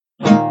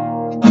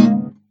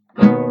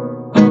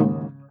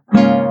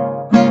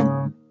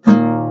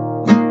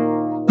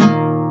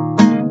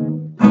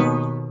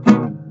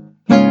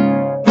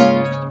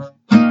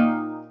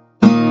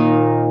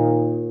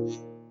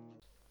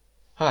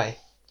Hi,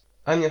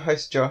 I'm your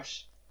host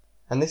Josh,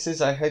 and this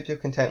is I Hope You're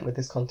Content with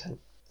This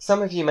Content.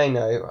 Some of you may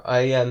know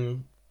I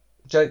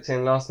joked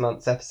in last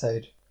month's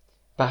episode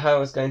about how I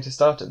was going to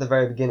start at the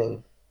very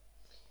beginning.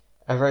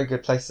 A very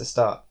good place to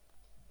start.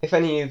 If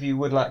any of you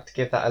would like to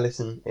give that a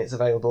listen, it's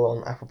available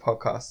on Apple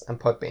Podcasts and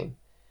Podbean.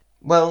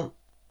 Well,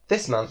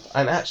 this month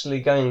I'm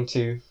actually going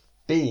to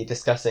be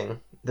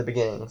discussing the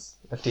beginnings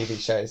of TV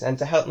shows, and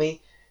to help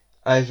me,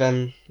 I've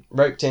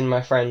roped in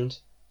my friend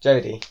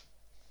Jodie,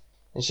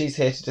 and she's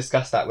here to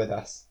discuss that with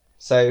us.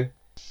 So,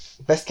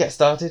 let's get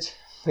started.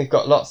 We've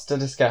got lots to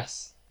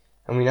discuss,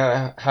 and we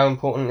know how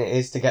important it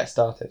is to get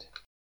started.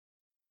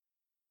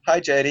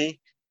 Hi, Jodie.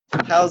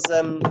 How's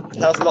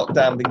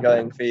lockdown been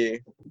going for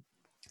you?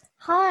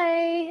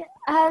 Hi.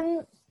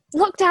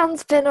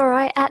 Lockdown's been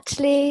alright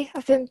actually.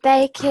 I've been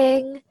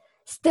baking,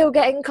 still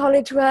getting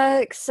college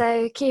work,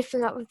 so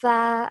keeping up with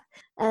that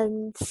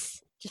and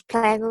just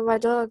playing with my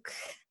dog.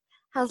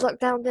 How's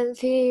lockdown been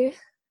for you?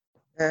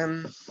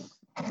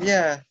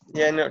 Yeah,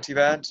 not too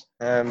bad.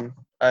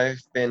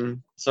 I've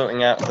been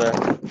sorting out the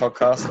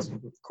podcast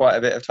quite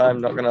a bit of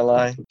time, not gonna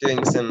lie.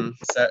 Doing some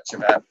research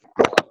about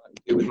what I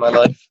might do with my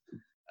life.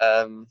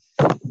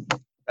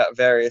 About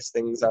various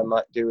things I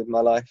might do with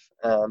my life.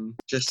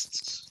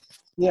 It's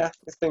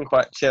been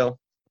quite chill.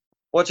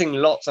 Watching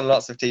lots and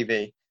lots of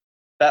TV.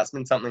 That's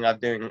been something I've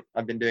been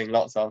doing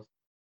lots of.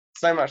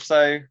 So much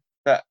so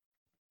that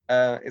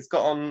it's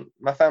got on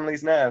my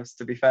family's nerves,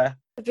 to be fair.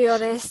 To be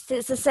honest,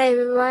 it's the same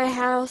in my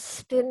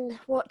house. Been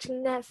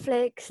watching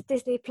Netflix,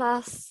 Disney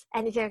Plus,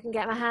 anything I can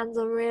get my hands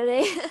on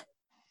really.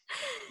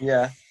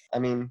 Yeah, I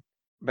mean,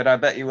 but I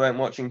bet you weren't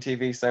watching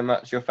TV so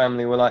much. Your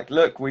family were like,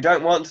 look, we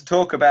don't want to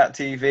talk about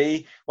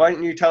TV. Why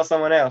don't you tell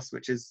someone else?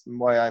 Which is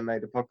why I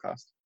made a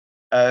podcast.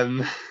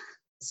 Um,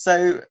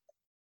 so,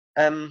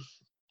 um,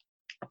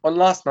 on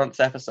last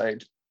month's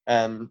episode,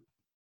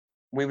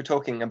 we were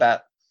talking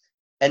about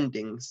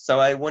endings. So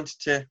I wanted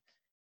to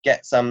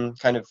get some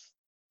kind of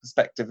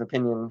perspective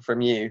opinion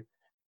from you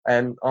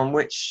on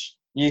which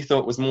you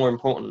thought was more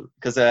important.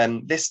 Because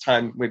this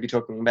time we'll be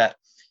talking about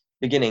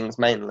beginnings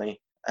mainly.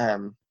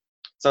 So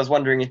I was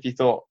wondering if you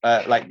thought,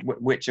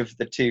 which of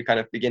the two kind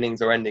of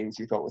beginnings or endings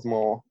you thought was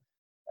more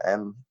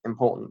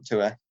important to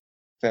a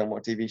film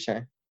or TV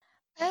show?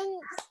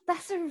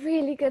 That's a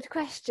really good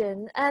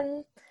question.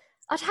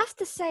 I'd have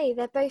to say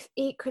they're both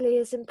equally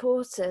as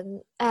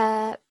important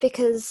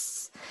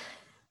because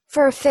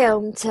for a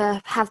film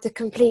to have the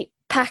complete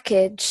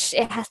package,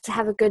 it has to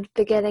have a good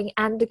beginning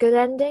and a good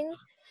ending.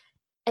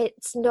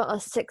 It's not a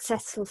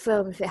successful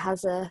film if it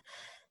has a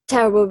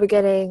terrible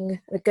beginning,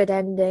 a good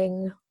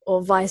ending,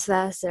 or vice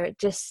versa.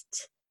 It's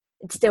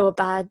still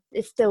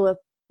a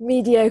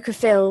mediocre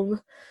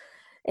film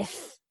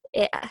if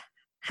it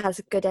has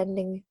a good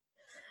ending,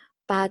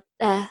 bad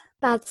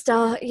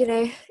start.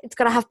 It's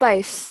got to have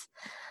both.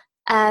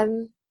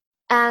 And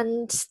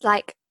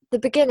like the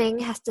beginning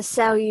has to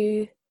sell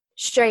you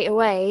straight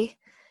away,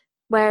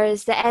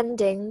 whereas the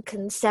ending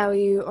can sell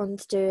you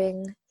onto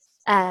doing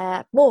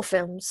more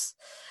films.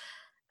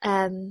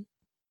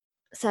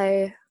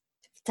 So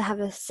to have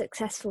a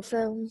successful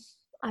film,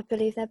 I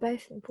believe they're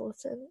both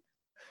important.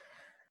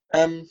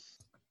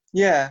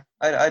 Yeah,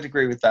 I'd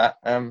agree with that.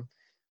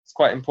 It's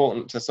quite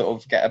important to sort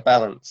of get a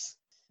balance.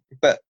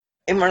 But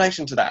in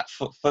relation to that,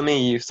 for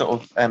me, you've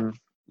sort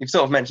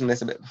of mentioned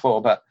this a bit before,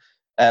 but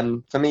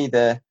for me,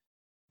 the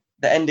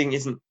ending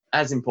isn't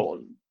as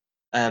important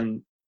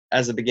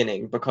as a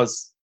beginning,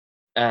 because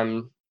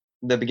the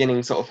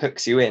beginning sort of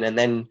hooks you in, and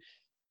then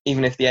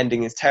even if the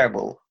ending is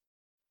terrible,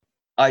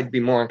 I'd be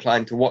more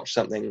inclined to watch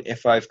something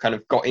if I've kind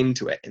of got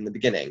into it in the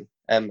beginning.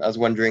 I was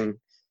wondering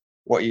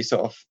what you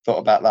sort of thought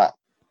about that.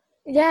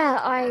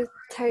 Yeah, I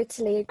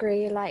totally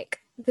agree. Like,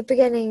 the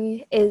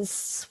beginning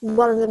is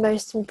one of the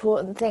most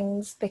important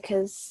things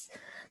because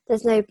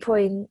there's no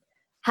point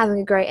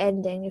having a great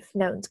ending if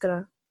no one's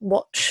going to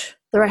watch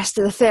the rest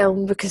of the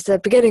film because the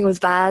beginning was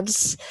bad.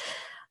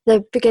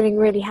 The beginning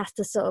really has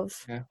to sort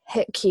of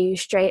hook you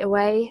straight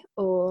away,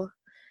 or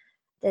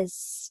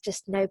there's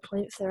just no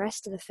point for the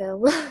rest of the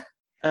film.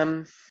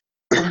 And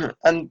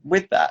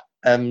with that,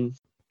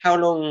 how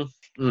long?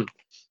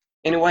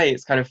 In a way,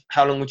 it's kind of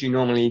how long would you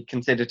normally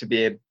consider to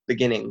be a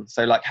beginning?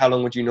 So, like, how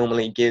long would you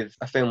normally give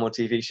a film or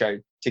TV show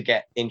to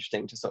get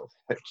interesting, to sort of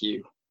hook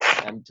you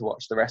to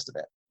watch the rest of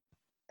it?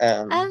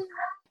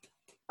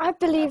 I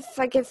believe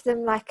I give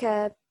them like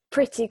a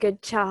pretty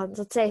good chance.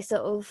 I'd say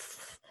sort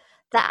of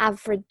the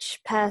average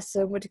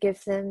person would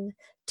give them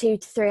 2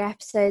 to 3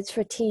 episodes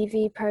for a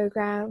TV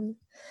program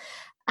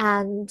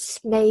and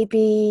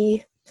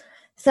maybe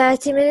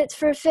 30 minutes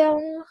for a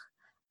film.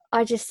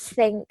 I just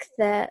think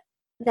that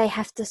they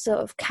have to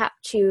sort of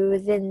capture you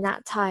within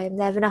that time.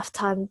 They have enough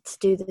time to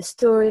do the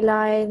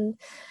storyline,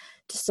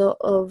 to sort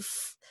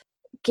of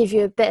give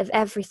you a bit of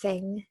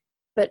everything,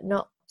 but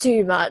not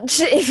too much,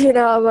 if you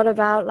know what I'm on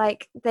about.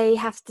 Like, they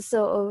have to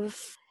sort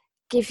of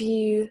give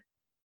you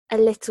a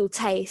little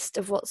taste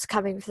of what's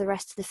coming for the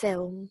rest of the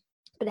film,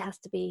 but it has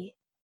to be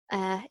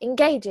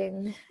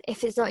engaging.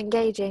 If it's not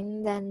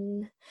engaging,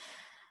 then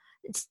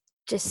it's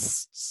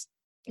just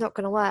not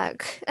going to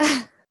work.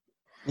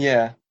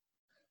 Yeah.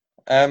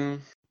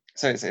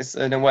 So it's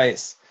in a way,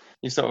 it's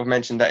you've sort of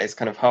mentioned that it's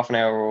kind of half an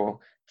hour or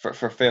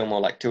for a film,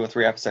 or like 2 or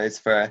 3 episodes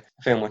for a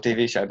film or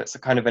TV show, but it's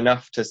kind of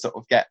enough to sort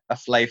of get a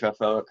flavour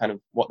for kind of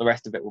what the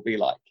rest of it will be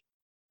like,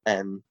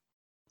 and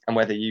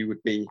whether you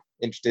would be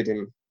interested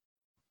in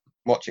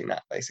watching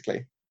that. Basically,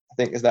 I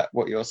think, is that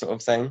what you're sort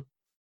of saying?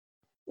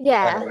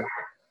 Yeah. Um,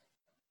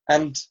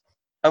 and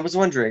I was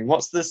wondering,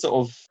 what's the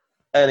sort of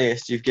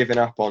earliest you've given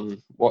up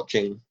on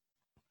watching,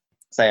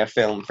 say, a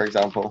film, for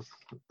example?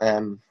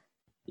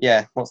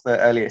 Yeah, what's the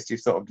earliest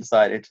you've sort of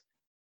decided?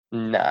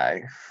 No.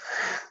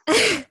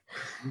 I've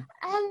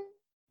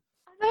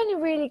only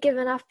really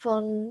given up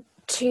on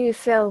 2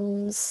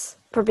 films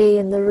probably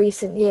in the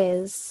recent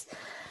years.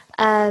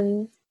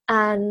 And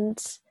I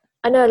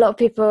know a lot of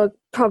people are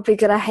probably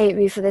going to hate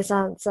me for this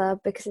answer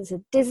because it's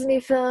a Disney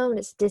film,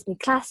 it's a Disney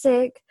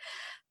classic,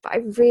 but I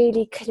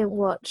really couldn't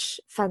watch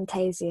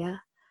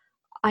Fantasia.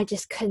 I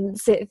just couldn't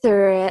sit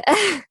through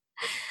it.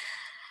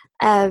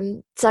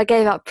 So I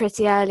gave up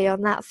pretty early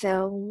on that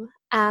film.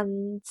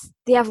 And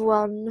the other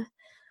one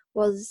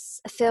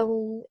was a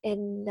film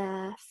in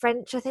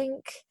French, I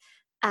think.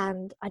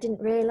 And I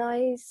didn't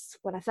realise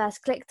when I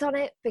first clicked on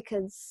it,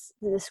 because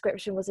the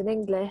description was in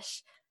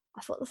English,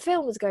 I thought the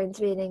film was going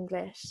to be in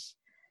English.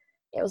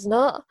 It was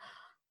not.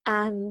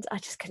 And I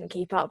just couldn't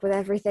keep up with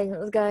everything that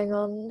was going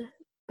on.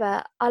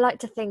 But I like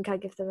to think I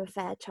give them a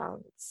fair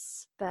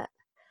chance. But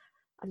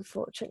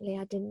unfortunately,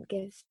 I didn't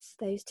give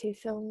those 2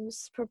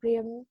 films probably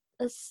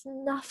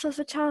enough of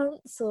a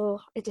chance, or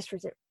it just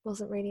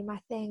wasn't really my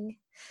thing.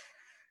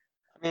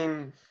 I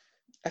mean,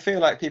 I feel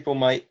like people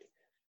might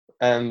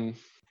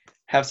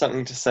have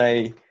something to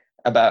say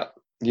about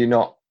you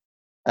not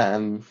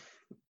kind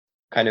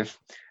of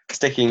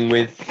sticking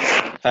with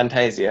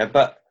Fantasia,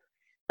 but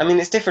I mean,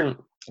 it's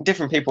different.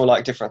 Different people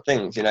like different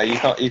things. You know, you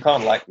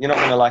can't like, you're not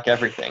going to like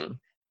everything,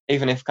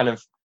 even if kind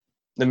of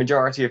the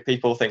majority of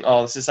people think,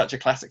 oh, this is such a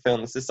classic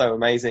film, this is so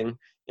amazing.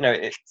 You know,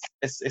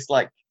 it's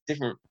like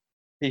different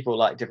people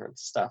like different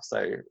stuff.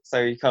 So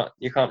you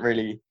can't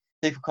really,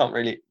 people can't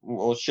really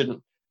or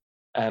shouldn't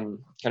kind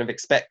of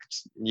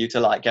expect you to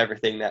like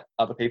everything that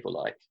other people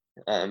like.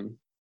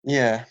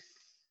 Yeah.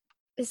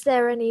 Is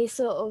there any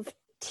sort of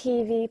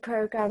TV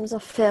programs or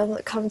film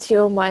that come to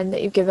your mind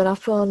that you've given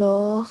up on,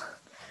 or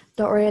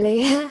not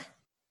really?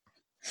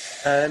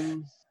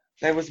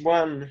 There was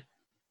one,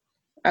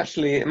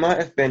 actually, it might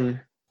have been,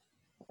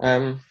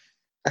 I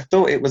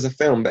thought it was a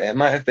film, but it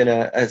might have been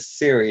a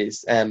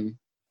series,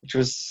 which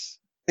was,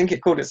 I think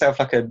it called itself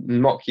like a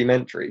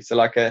mockumentary, so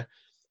like a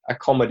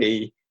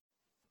comedy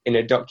in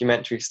a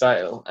documentary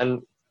style.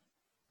 And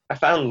I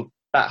found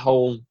that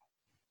whole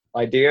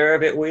idea a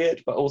bit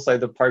weird, but also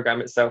the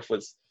program itself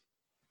was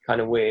kind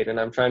of weird. And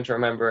I'm trying to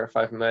remember if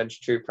I've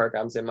merged 2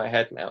 programs in my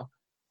head now,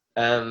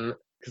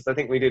 because I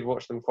think we did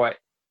watch them quite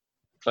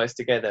close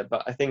together.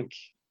 But I think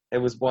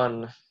there was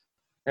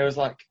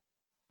like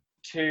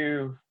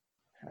two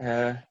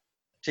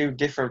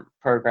different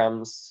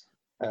programs.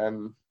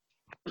 One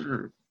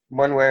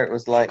where it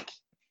was like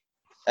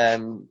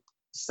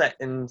set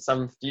in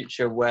some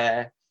future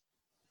where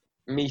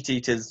meat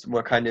eaters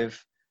were kind of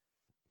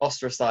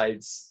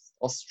ostracized,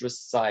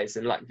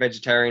 and like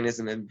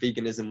vegetarianism and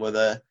veganism were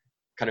the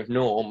kind of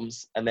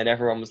norms. And then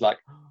everyone was like,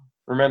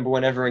 remember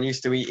when everyone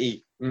used to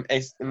eat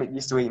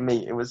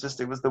meat? It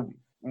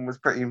was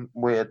pretty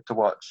weird to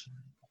watch.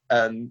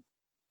 I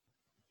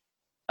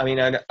mean,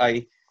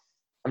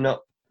 I'm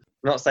not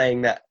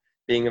saying that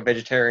being a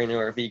vegetarian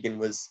or a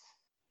vegan is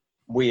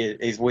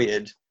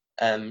weird.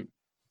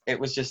 It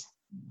was just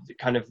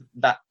kind of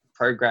that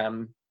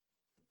program,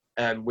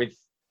 with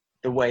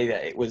the way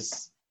that it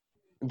was,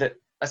 that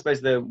I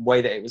suppose the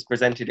way that it was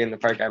presented in the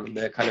program, and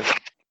the kind of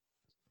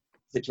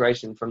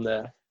situation from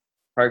the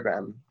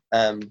program.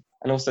 And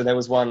also there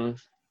was one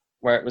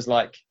where it was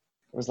like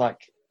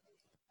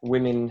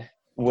women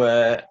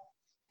were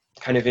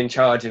kind of in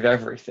charge of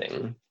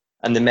everything,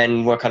 and the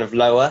men were kind of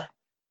lower.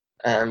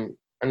 And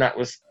that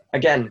was,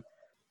 again,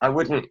 I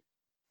wouldn't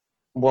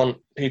want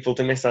people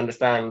to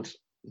misunderstand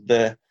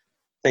the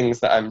things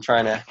that I'm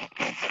trying to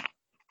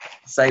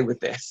say with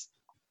this.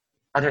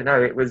 I don't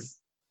know, it was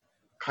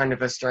kind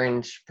of a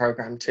strange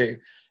program too.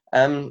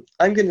 I'm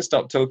going to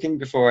stop talking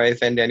before I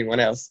offend anyone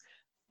else.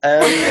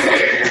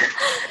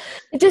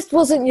 It just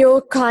wasn't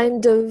your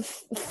kind of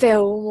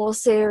film or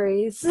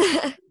series.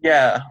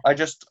 Yeah, I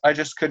just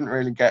couldn't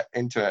really get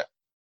into it.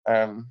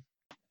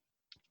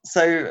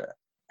 So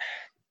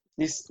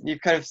you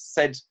kind of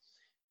said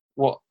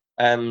what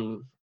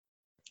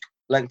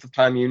length of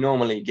time you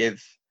normally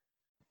give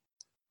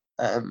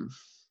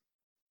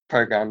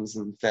programs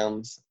and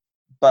films,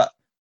 but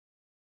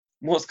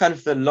what's kind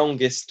of the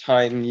longest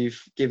time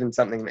you've given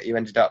something that you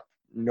ended up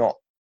not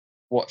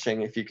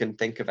watching, if you can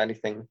think of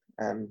anything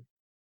to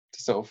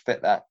sort of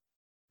fit that?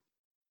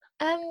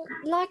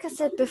 Like I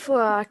said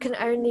before, I can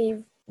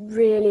only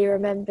really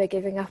remember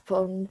giving up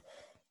on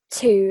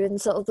 2 in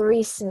sort of the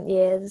recent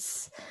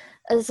years,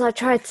 as I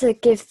tried to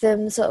give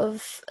them sort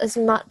of as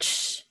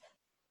much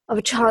of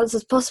a chance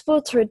as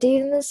possible to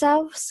redeem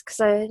themselves, because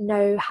I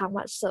know how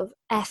much sort of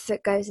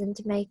effort goes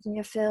into making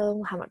a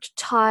film, how much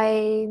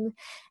time,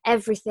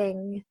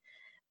 everything.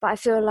 But I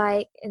feel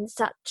like in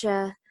such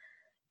a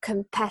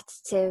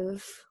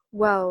competitive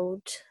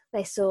world,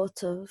 it's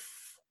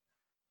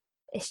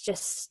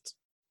just,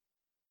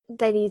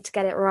 they need to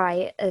get it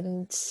right.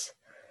 And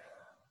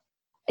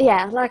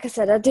yeah, like I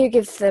said, I do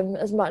give them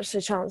as much of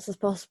a chance as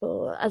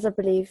possible, as I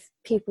believe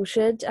people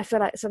should. I feel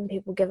like some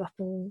people give up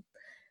on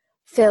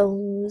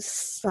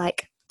films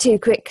like too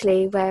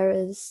quickly,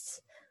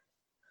 whereas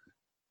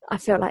I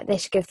feel like they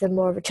should give them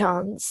more of a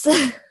chance.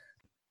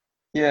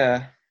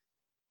 Yeah.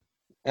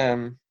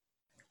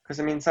 Because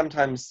I mean,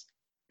 sometimes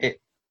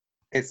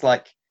it's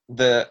like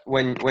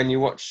when you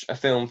watch a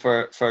film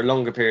for a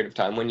longer period of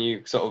time, when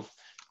you sort of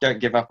don't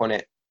give up on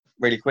it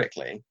really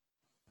quickly,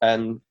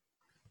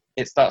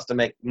 it starts to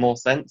make more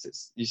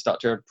sense. You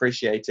start to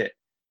appreciate it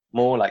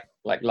more, like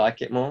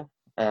it more.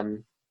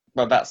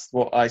 But that's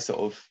what I sort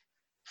of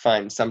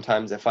find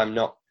sometimes if I'm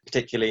not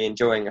particularly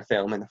enjoying a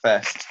film in the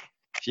first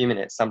few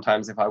minutes.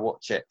 Sometimes if I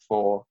watch it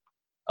for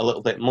a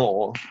little bit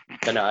more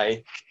than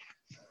I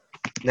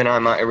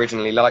might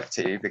originally like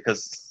to,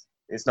 because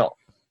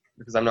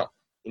I'm not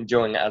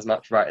enjoying it as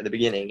much right at the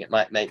beginning, it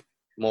might make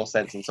more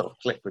sense and sort of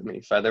click with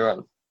me further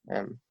on.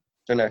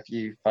 Don't know if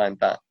you find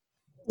that.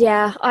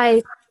 Yeah,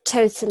 I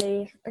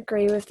totally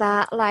agree with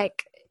that.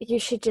 Like,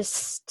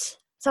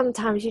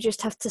 sometimes you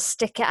just have to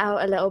stick it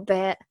out a little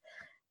bit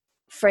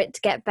for it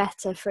to get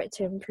better, for it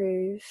to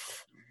improve.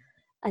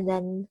 And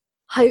then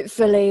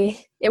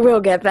hopefully it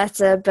will get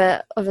better,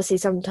 but obviously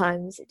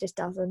sometimes it just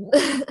doesn't.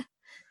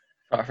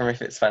 Apart from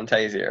if it's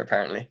Fantasia,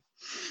 apparently.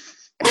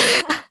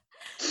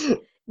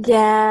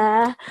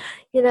 Yeah,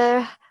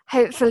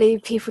 hopefully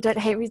people don't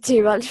hate me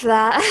too much for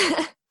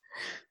that.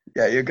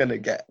 Yeah, you're gonna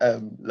get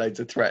loads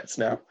of threats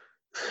now.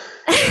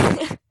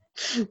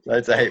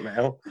 Loads of hate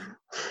mail.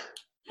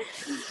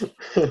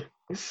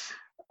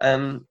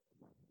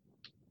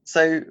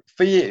 So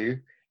for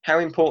you, how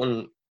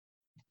important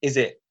is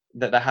it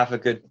that they have a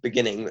good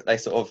beginning, that they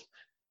sort of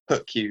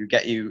hook you,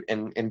 get you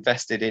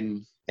invested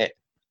in it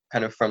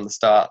kind of from the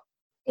start?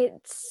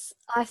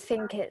 I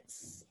think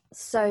it's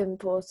so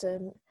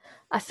important.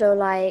 I feel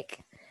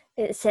like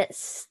it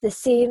sets the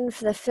scene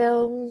for the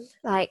film.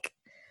 Like,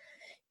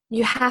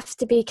 you have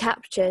to be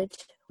captured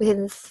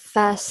within the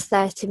first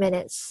 30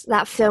 minutes.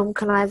 That film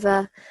can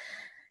either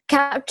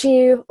capture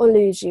you or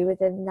lose you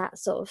within that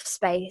sort of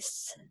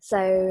space.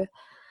 So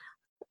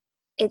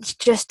it's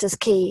just as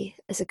key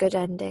as a good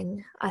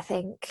ending, I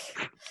think.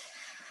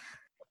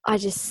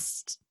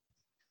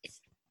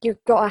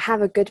 You've got to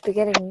have a good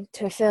beginning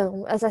to a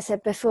film. As I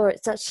said before,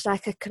 it's such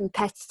like a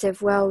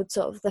competitive world,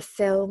 sort of the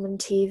film and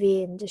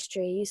TV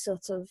industry. You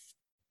sort of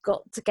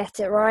got to get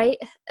it right,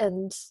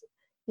 and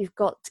you've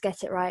got to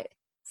get it right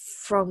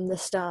from the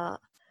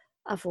start.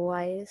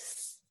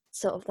 Otherwise,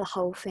 sort of the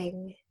whole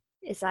thing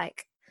is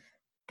like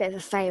a bit of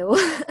a fail.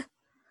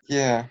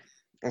 Yeah,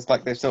 it's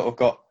like they've sort of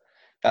got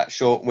that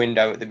short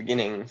window at the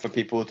beginning for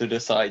people to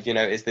decide,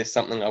 is this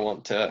something I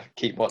want to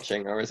keep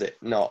watching or is it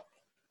not?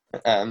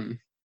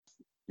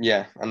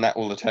 Yeah, and that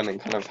will determine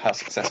kind of how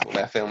successful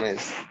their film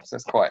is. So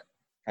it's quite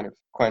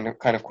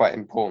quite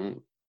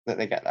important that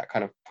they get that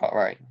kind of part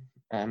right.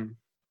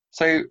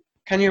 So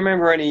can you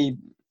remember any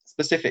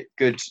specific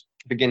good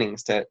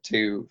beginnings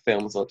to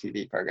films or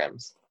TV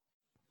programs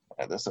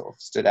that sort of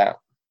stood out?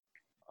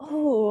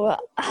 Oh,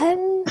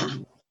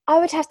 I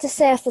would have to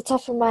say off the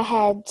top of my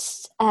head,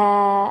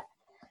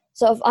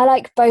 sort of, I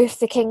like both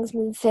the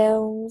Kingsman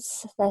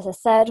films. There's a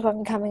third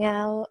one coming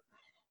out.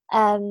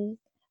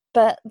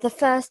 But the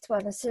first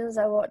one, as soon as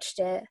I watched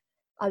it,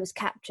 I was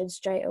captured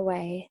straight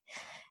away.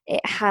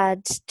 It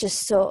had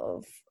just sort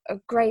of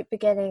a great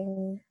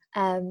beginning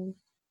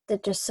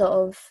that just sort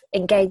of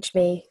engaged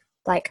me.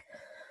 Like,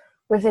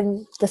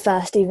 within the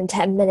first even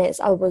 10 minutes,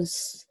 I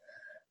was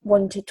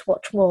wanted to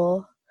watch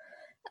more.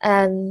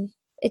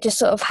 It just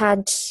sort of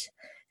had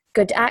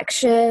good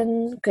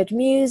action, good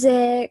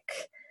music,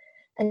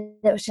 and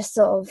it was just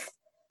sort of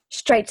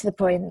straight to the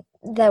point.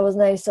 There was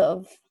no sort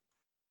of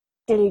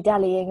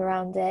dilly-dallying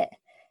around it.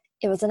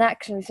 It was an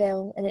action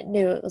film, and it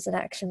knew it was an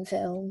action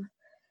film,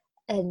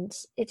 and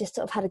it just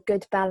sort of had a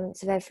good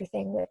balance of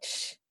everything,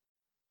 which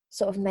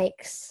sort of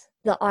makes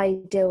the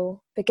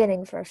ideal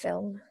beginning for a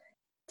film.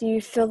 Do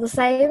you feel the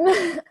same?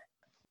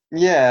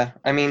 Yeah,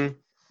 I mean,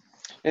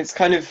 it's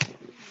kind of,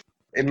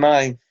 in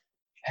my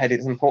head,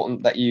 it's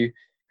important that you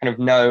kind of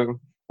know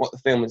what the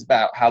film is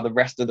about, how the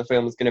rest of the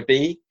film is going to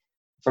be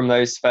from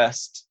those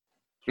first,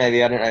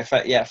 maybe, I don't know,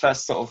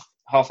 first sort of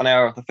half an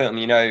hour of the film.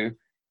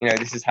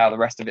 This is how the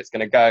rest of it's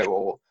going to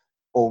go,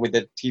 or with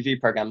the TV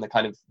program,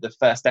 the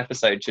first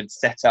episode should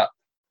set up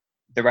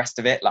the rest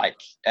of it, like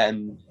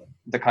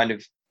the kind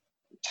of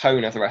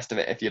tone of the rest of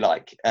it, if you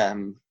like,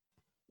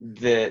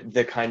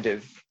 the kind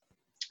of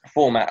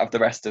format of the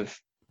rest of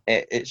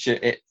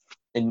it.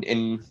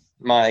 In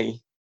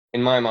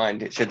my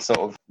mind, it should sort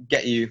of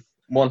get you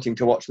wanting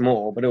to watch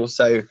more, but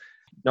also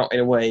not in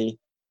a way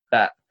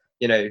that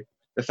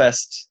the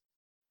first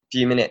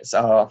few minutes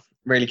are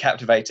really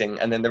captivating,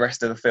 and then the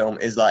rest of the film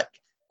is like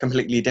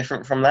completely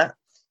different from that.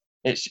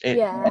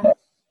 Yeah.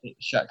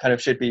 It kind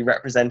of should be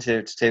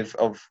representative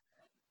of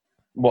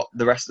what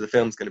the rest of the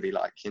film's going to be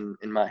like in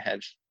my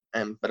head,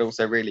 but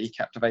also really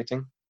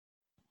captivating.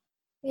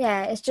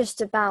 Yeah, it's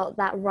just about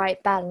that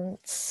right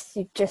balance.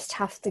 You just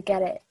have to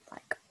get it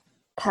like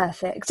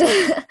perfect.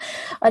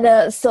 I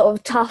know it's sort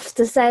of tough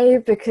to say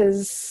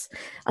because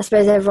I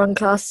suppose everyone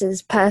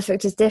classes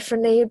perfect as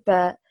differently,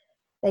 but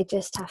they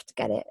just have to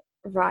get it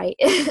right.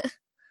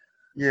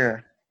 Yeah.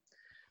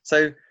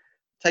 So,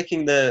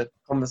 taking the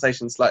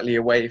conversation slightly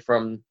away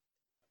from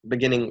the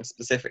beginning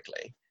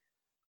specifically,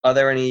 are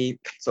there any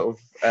sort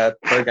of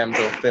programs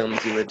or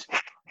films you would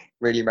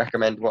really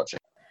recommend watching?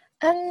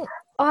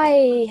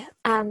 I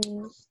am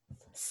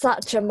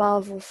such a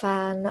Marvel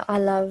fan. I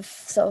love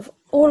sort of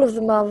all of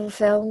the Marvel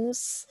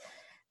films.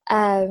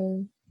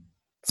 So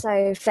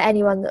for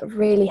anyone that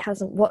really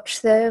hasn't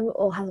watched them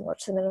or hasn't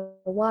watched them in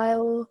a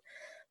while,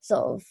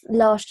 sort of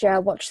last year I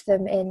watched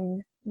them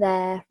in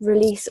their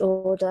release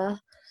order,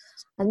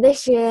 and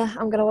this year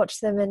I'm going to watch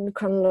them in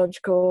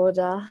chronological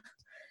order.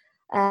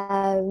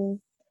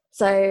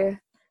 So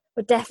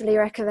would definitely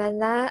recommend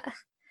that.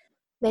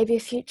 Maybe a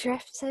future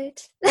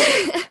episode.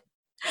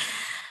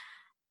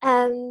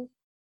 And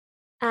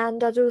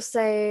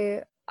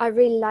I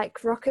really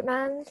like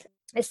Rocketman.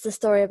 It's the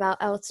story about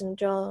Elton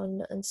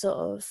John and sort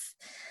of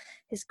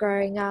his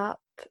growing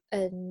up,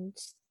 and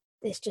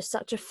it's just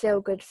such a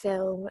feel-good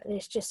film, and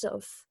it's just sort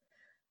of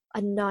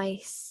a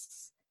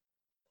nice,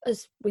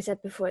 as we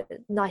said before,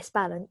 nice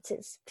balance.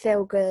 It's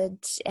feel-good,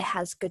 it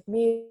has good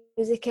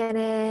music in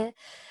it,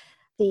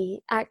 the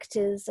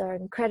actors are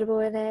incredible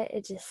in it,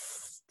 it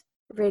just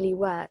really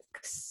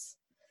works.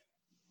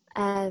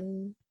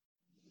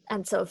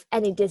 And sort of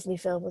any Disney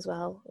film as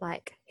well.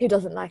 Like, who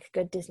doesn't like a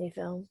good Disney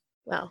film?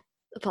 Well,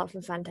 apart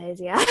from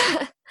Fantasia.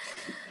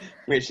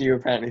 Which you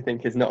apparently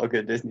think is not a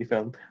good Disney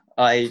film.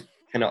 I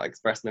cannot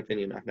express an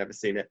opinion. I've never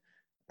seen it.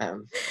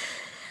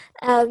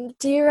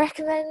 Do you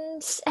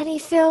recommend any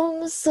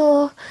films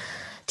or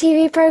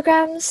TV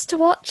programs to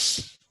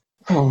watch?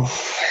 Oh,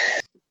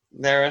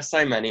 there are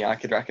so many I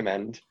could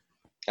recommend.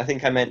 I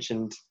think I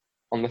mentioned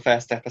on the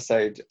first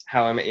episode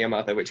How I Met Your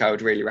Mother, which I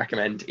would really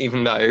recommend,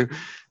 even though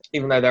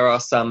there are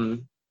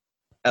some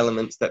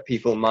elements that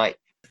people might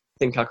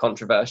think are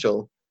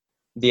controversial.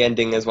 The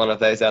ending is one of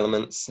those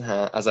elements,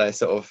 as I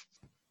sort of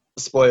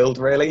spoiled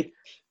really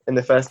in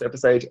the first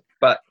episode.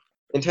 But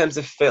in terms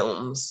of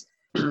films,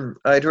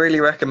 I'd really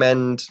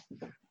recommend,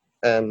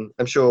 I'm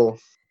sure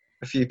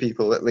a few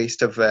people at least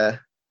have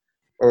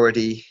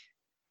already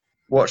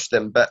watched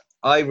them, but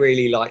I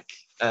really like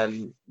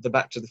the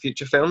Back to the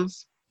Future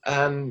films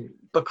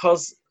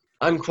because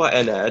I'm quite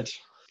a nerd.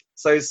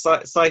 So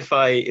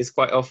sci-fi is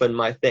quite often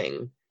my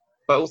thing,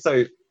 but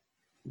also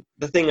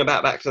the thing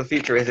about Back to the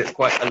Future is it's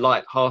quite a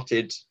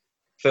light-hearted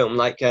film.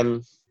 Like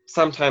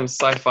sometimes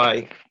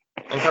sci-fi,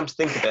 and come to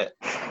think of it,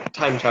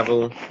 time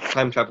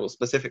travel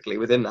specifically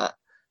within that,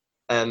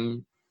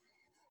 can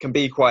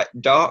be quite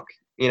dark.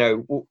 You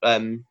know,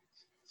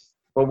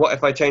 well, what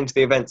if I change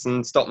the events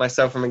and stop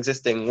myself from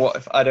existing? What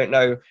if I don't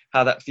know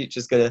how that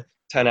future's going to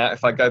turn out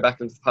if I go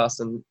back into the past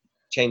and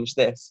change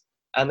this?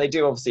 And they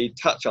do obviously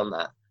touch on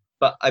that,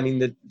 but I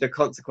mean the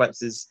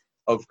consequences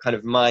of kind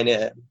of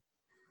minor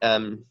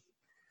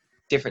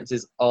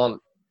differences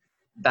aren't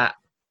that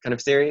kind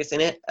of serious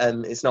in it.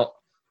 It's not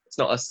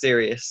a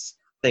serious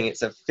thing.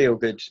 It's a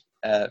feel-good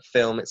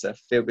film. It's a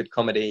feel-good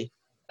comedy,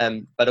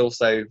 but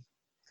also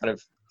kind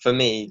of for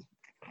me,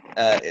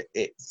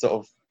 it sort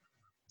of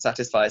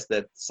satisfies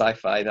the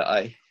sci-fi that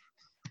I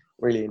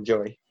really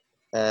enjoy.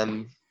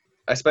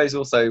 I suppose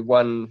also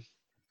one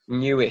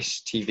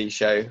newish TV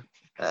show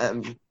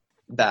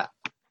that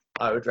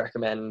I would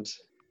recommend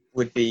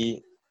would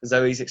be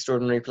Zoe's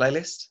Extraordinary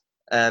Playlist.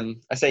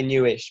 I say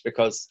newish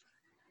because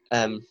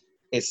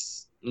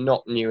it's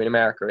not new in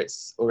America.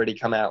 It's already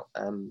come out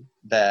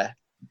there,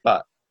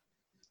 but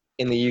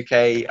in the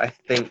UK, I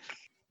think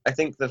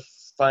the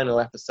final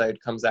episode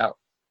comes out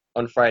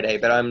on Friday,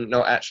 but I'm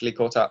not actually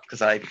caught up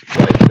because I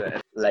got into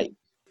it late.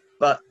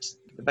 But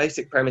the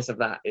basic premise of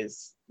that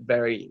is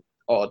very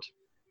odd,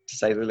 to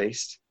say the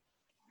least.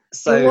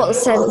 So, in what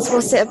sense?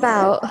 What's it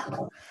about?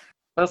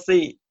 Well,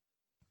 see,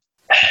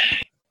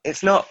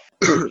 it's not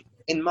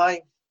in my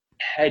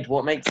head.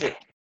 What makes it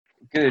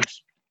good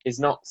is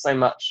not so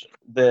much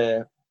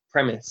the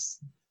premise,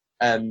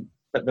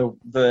 but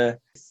the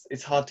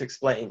it's hard to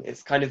explain.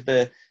 It's kind of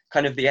the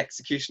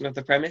execution of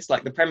the premise.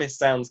 Like the premise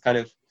sounds kind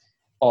of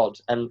odd,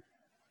 and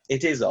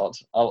it is odd.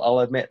 I'll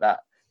admit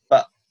that,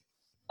 but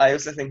I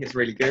also think it's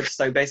really good.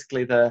 So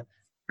basically, the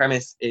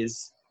premise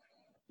is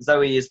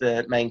Zoe is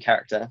the main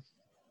character,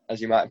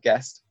 as you might have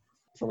guessed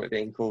from it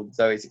being called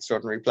Zoe's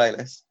Extraordinary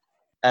Playlist,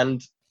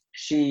 and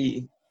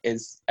she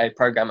is a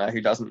programmer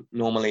who doesn't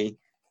normally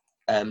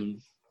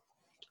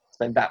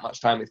spend that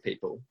much time with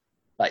people,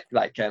 like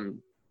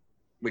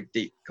with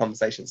deep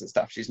conversations and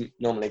stuff. She's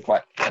normally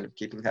quite kind of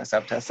keeping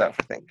herself to herself,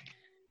 I think.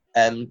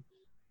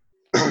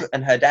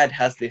 And her dad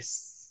has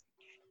this,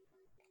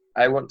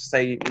 I want to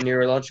say,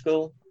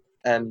 neurological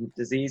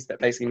disease that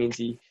basically means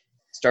he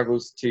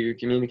struggles to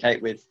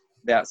communicate with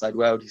the outside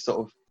world. He's sort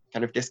of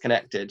kind of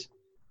disconnected.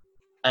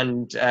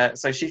 And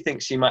so she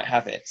thinks she might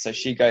have it. So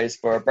she goes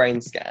for a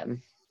brain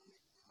scan,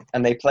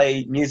 and they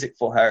play music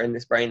for her in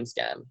this brain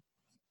scan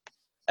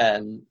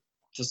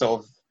to sort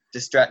of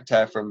distract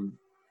her from,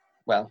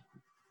 well,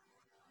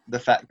 the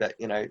fact that,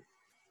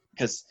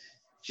 because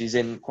she's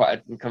in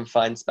quite a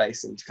confined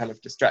space, and to kind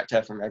of distract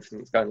her from everything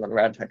that's going on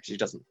around her, because she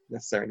doesn't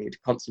necessarily need to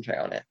concentrate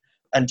on it.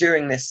 And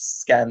during this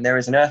scan, there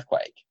is an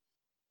earthquake.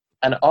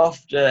 And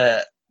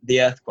after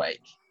the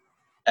earthquake,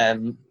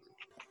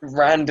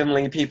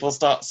 randomly people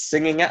start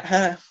singing at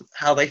her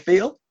how they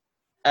feel,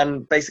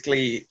 and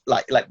basically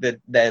like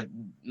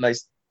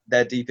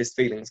their deepest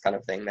feelings kind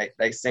of thing.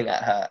 They sing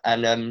at her,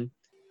 and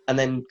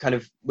then kind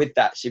of with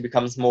that she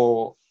becomes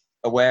more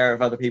aware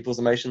of other people's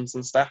emotions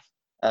and stuff.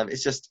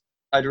 It's just,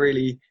 I'd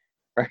really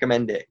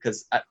recommend it,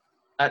 because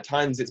at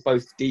times it's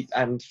both deep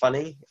and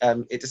funny.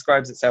 It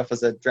describes itself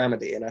as a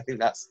dramedy, and I think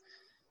that's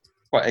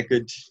quite a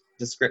good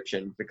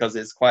description, because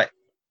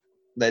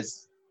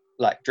there's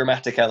like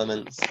dramatic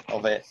elements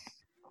of it,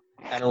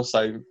 and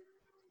also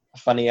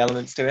funny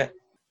elements to it.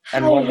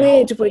 And how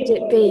weird would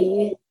it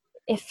be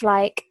if,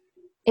 like,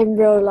 in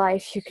real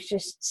life you could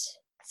just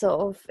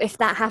sort of, if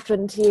that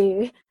happened to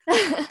you?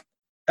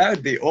 That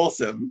would be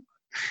awesome.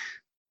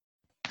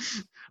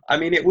 I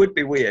mean, it would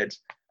be weird.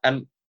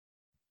 And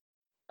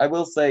I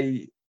will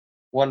say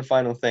one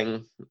final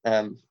thing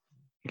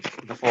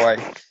before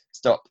I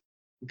stop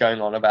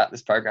going on about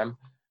this program,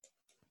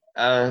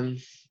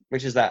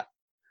 which is that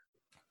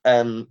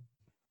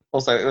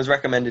also it was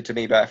recommended to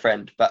me by a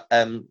friend, but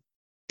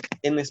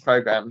in this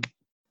program,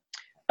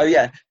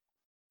 I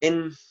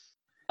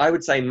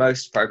would say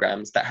most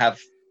programs that have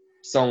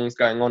songs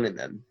going on in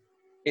them,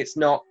 it's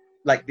not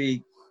like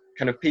the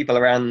kind of people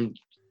around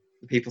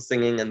the people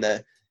singing and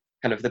the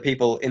kind of the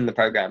people in the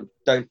program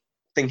don't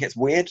think it's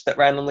weird that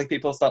randomly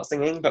people start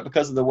singing, but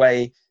because of the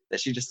way that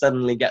she just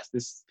suddenly gets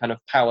this kind of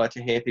power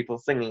to hear people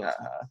singing at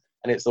her,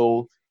 and it's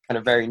all kind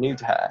of very new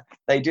to her,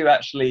 they do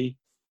actually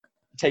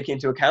take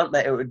into account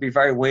that it would be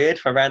very weird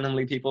for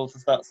randomly people to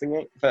start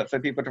singing, for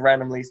people to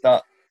randomly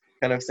start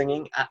kind of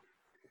singing at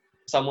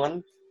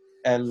someone,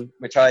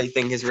 which I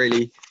think is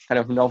really kind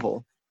of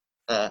novel.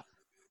 But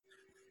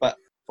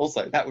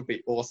also, that would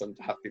be awesome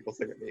to have people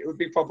sing at me. It would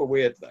be proper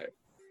weird though,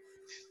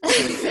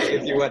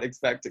 if you weren't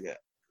expecting it.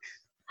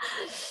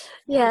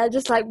 Yeah,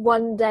 just like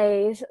one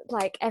day,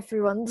 like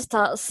everyone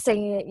starts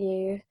singing at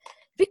you. It'd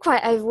be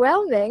quite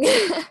overwhelming.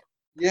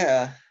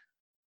 Yeah.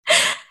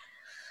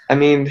 I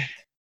mean,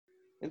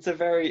 it's a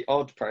very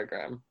odd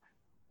program,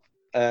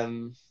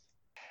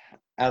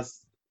 as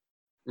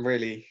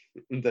really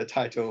the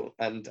title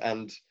and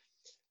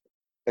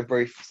a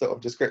brief sort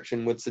of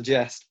description would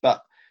suggest,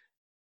 but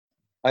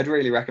I'd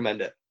really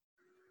recommend it.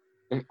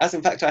 As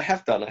in fact I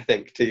have done, I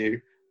think, to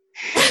you.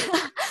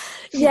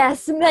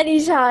 Yes,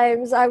 many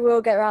times. I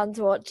will get around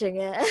to watching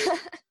it.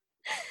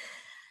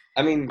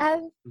 I mean...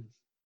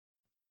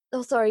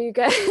 oh, sorry, you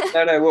go.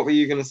 No, what were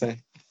you going to say?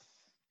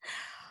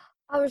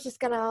 I was just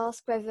going to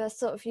ask whether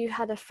sort of you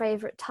had a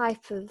favourite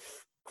type of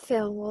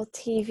film or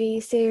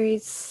TV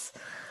series,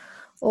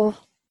 or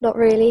not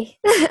really.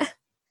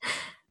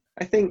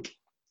 I think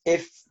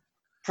if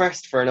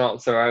pressed for an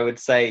answer, I would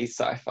say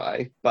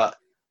sci-fi, but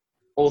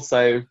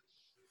also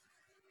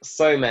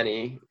so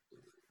many.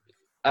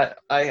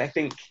 I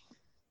think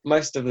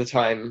most of the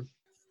time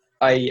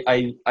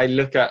I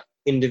look at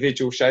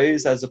individual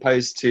shows as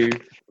opposed to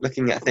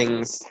looking at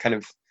things kind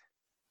of,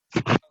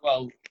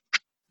 well,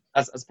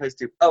 as opposed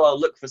to, I'll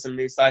look for some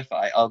new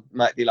sci-fi. I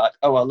might be like,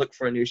 I'll look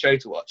for a new show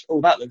to watch. Oh,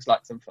 that looks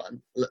like some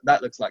fun.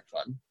 That looks like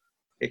fun.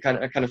 I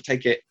kind of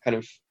take it kind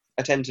of,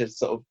 I tend to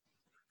sort of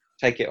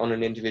take it on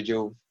an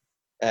individual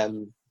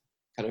kind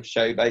of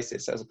show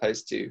basis as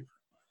opposed to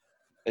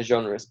a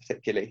genres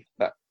particularly.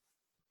 But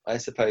I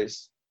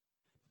suppose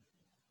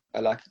I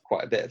like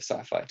quite a bit of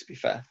sci-fi, to be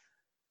fair.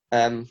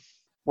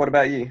 What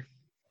about you?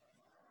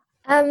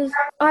 I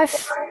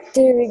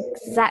do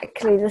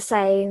exactly the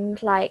same.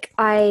 Like,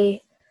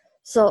 I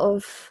sort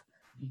of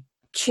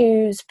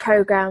choose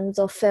programs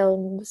or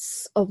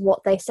films of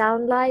what they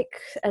sound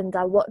like, and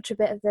I watch a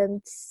bit of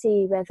them to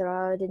see whether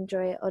I would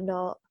enjoy it or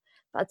not.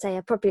 But I'd say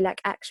I probably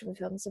like action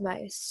films the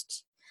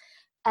most.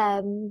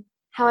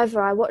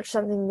 However, I watched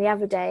something the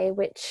other day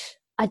which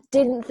I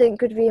didn't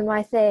think would be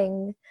my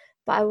thing,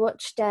 but I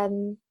watched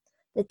the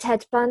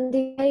Ted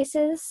Bundy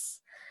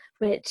cases,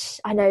 which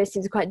I know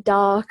seems quite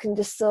dark and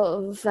just sort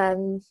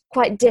of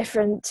quite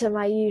different to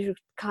my usual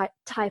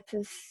type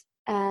of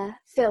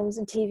films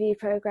and TV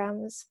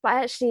programs. But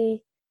I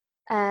actually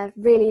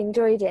really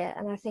enjoyed it,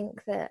 and I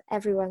think that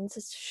everyone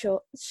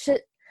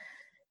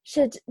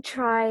should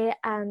try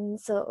and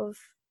sort of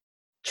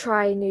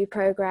try new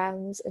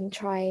programs and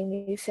try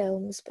new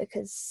films,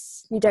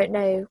 because you don't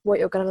know what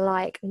you're going to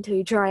like until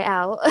you try it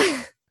out.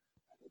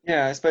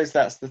 Yeah, I suppose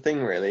that's the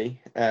thing,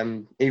 really.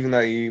 Even though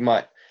you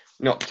might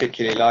not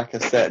particularly like a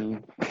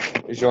certain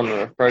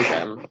genre of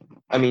program,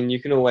 I mean,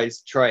 you can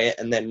always try it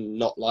and then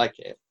not like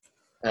it.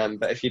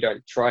 But if you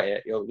don't try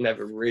it, you'll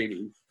never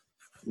really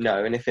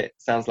know. And if it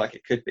sounds like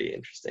it could be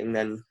interesting,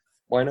 then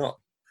why not?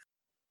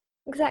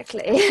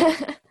 Exactly.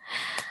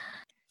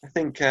 I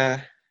think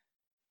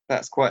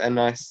that's quite a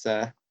nice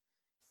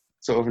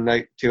sort of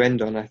note to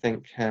end on, I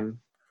think.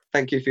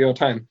 Thank you for your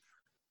time.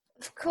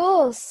 Of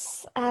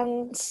course,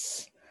 and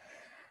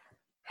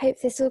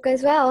hope this all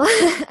goes well.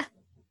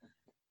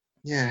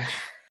 Yeah.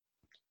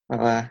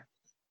 Well,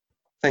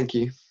 thank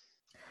you.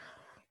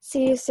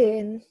 See you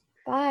soon.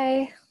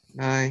 Bye.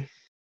 Bye.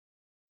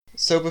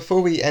 So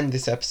before we end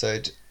this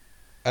episode,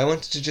 I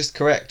wanted to just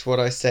correct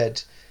what I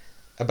said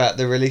about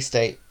the release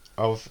date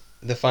of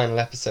the final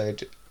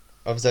episode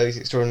of Zoe's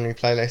Extraordinary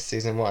Playlist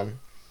Season 1.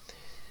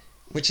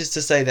 Which is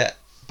to say that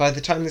by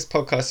the time this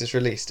podcast is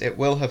released, it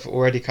will have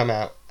already come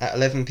out at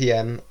 11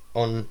 p.m.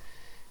 on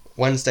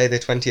Wednesday the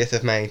 20th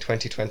of May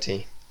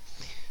 2020.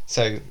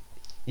 So,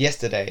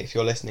 yesterday, if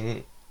you're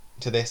listening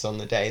to this on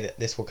the day that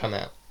this will come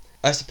out.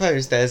 I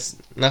suppose there's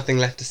nothing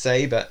left to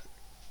say, but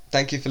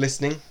thank you for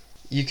listening.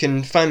 You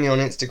can find me on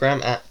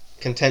Instagram at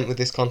Content With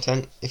This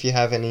Content if you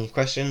have any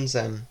questions,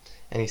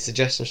 any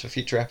suggestions for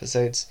future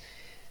episodes.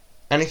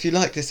 And if you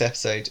like this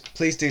episode,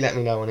 please do let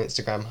me know on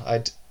Instagram.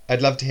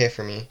 I'd love to hear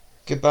from you.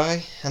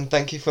 Goodbye, and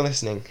thank you for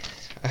listening.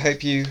 I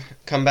hope you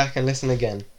come back and listen again.